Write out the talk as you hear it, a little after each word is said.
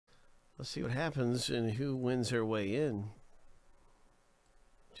Let's see what happens and who wins their way in.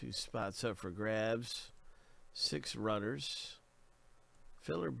 2 spots up for grabs. 6 runners.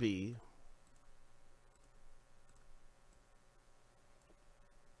 Filler B.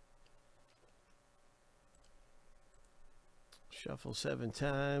 Shuffle 7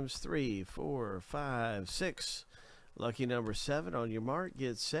 times. 3, 4, 5, 6. Lucky number 7 on your mark.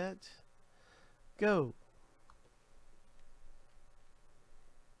 Get set. Go.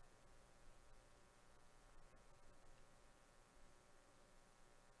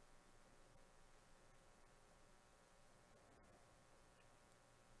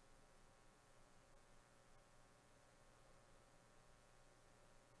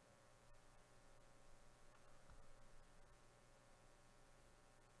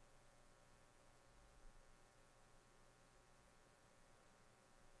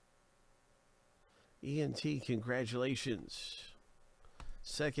 ENT, congratulations.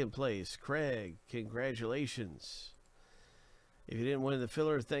 Second place, Craig, congratulations. If you didn't win the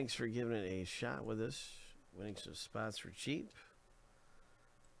filler, thanks for giving it a shot with us. Winning some spots for cheap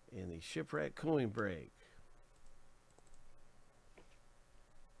in the Shipwreck coin break.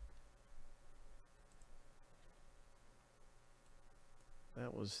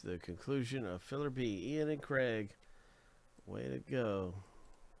 That was the conclusion of filler B. Ian and Craig, way to go.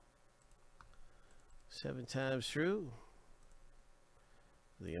 7 times through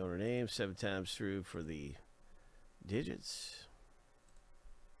the owner name, 7 times through for the digits.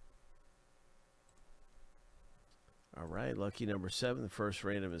 All right, lucky number 7. The first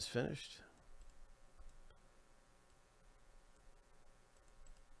random is finished.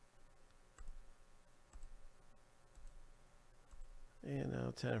 And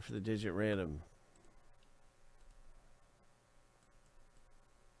now time for the digit random.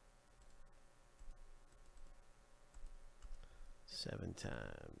 Seven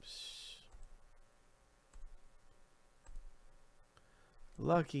times.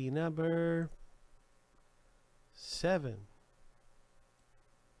 Lucky number 7.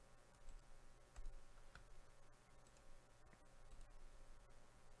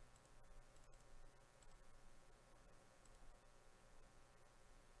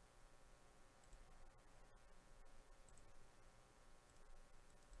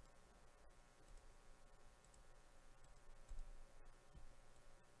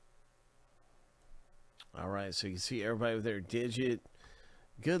 All right, so you can see everybody with their digit.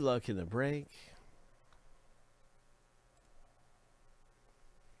 Good luck in the break.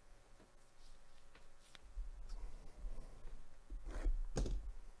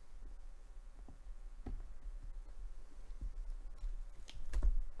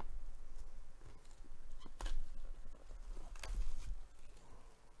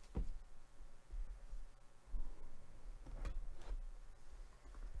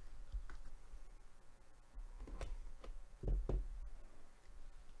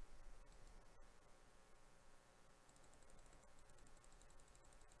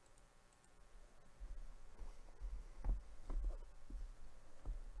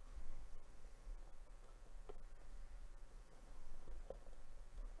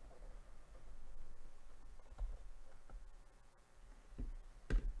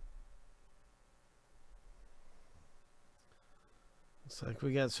 Looks like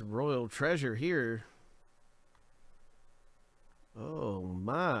we got some royal treasure here. Oh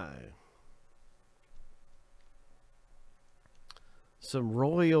my. Some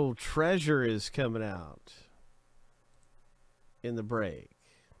royal treasure is coming out in the break.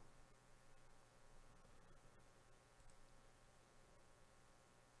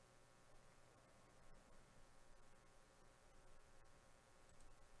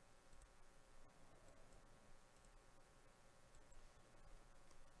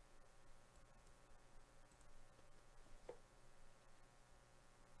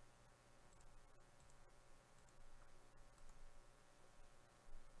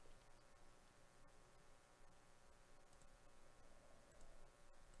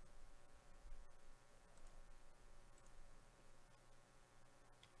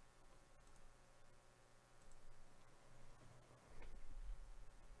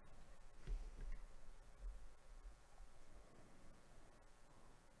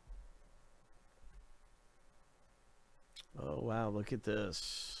 Oh, wow, look at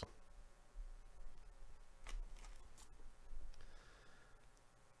this.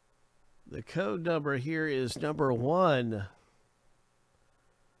 The code number here is number 1.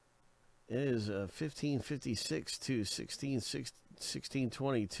 It is 1556 to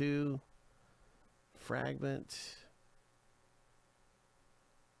 1622. Fragment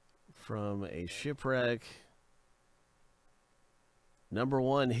from a shipwreck.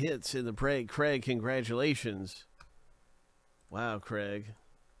 #1 hits in the break. Craig, congratulations. Wow, Craig.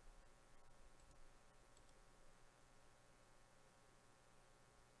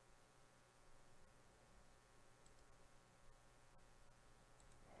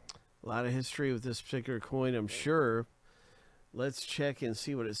 A lot of history with this particular coin, I'm sure. Let's check and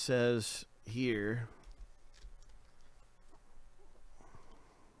see what it says here.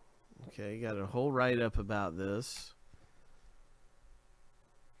 Okay, got a whole write-up about this.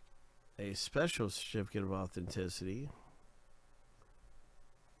 A special certificate of authenticity.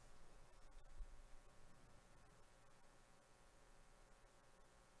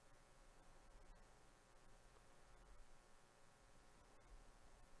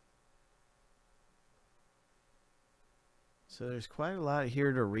 So there's quite a lot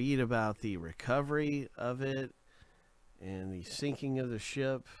here to read about the recovery of it and the sinking of the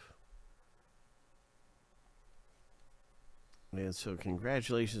ship. And so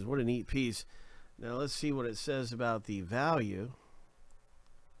congratulations, what a neat piece. Now let's see what it says about the value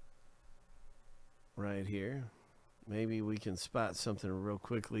right here. Maybe we can spot something real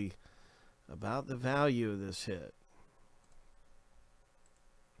quickly about the value of this hit.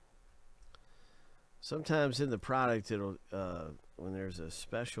 Sometimes in the product, it'll when there's a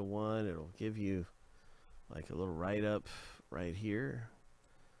special one, it'll give you like a little write-up right here.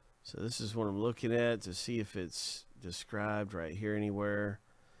 So this is what I'm looking at to see if it's described right here anywhere,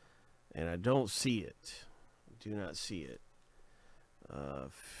 and I don't see it. Do not see it.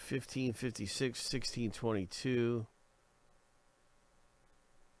 1556, 1622.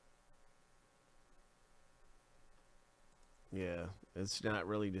 Yeah, it's not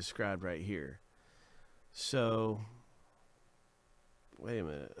really described right here. So, wait a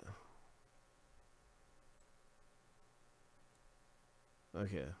minute.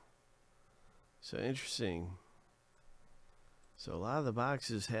 Okay. So, interesting. So, a lot of the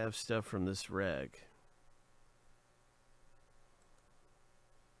boxes have stuff from this wreck.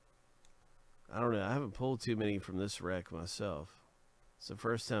 I don't know. I haven't pulled too many from this wreck myself. It's the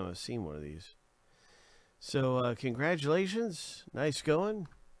first time I've seen one of these. So, congratulations. Nice going.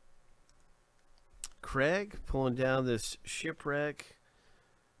 Craig pulling down this Shipwreck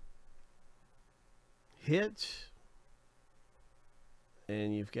hit,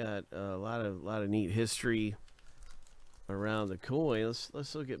 and you've got a lot of neat history around the coin.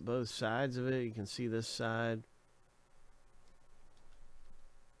 Let's look at both sides of it. You can see this side.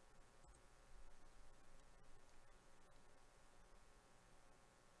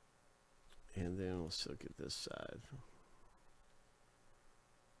 And then let's look at this side.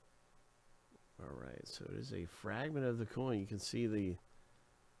 All right, so it is a fragment of the coin. You can see the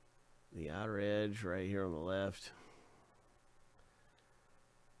outer edge right here on the left.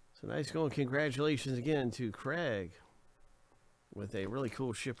 So nice going. Congratulations again to Craig with a really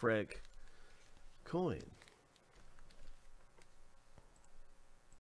cool Shipwreck coin.